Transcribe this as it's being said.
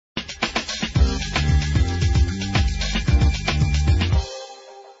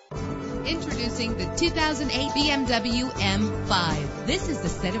2008 BMW M5. This is the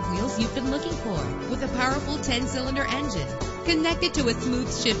set of wheels you've been looking for, with a powerful 10-cylinder engine connected to a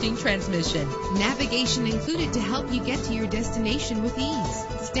smooth shifting transmission. Navigation included to help you get to your destination with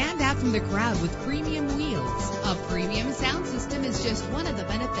ease. Stand out from the crowd with premium wheels. A premium sound system is just one of the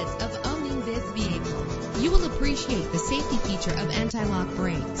benefits of owning this vehicle. You will appreciate the safety feature of anti-lock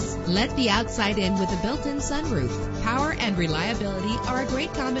brakes. Let the outside in with a built-in sunroof. Power and reliability are a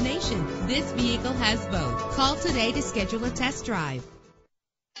great combination. This vehicle has both. Call today to schedule a test drive.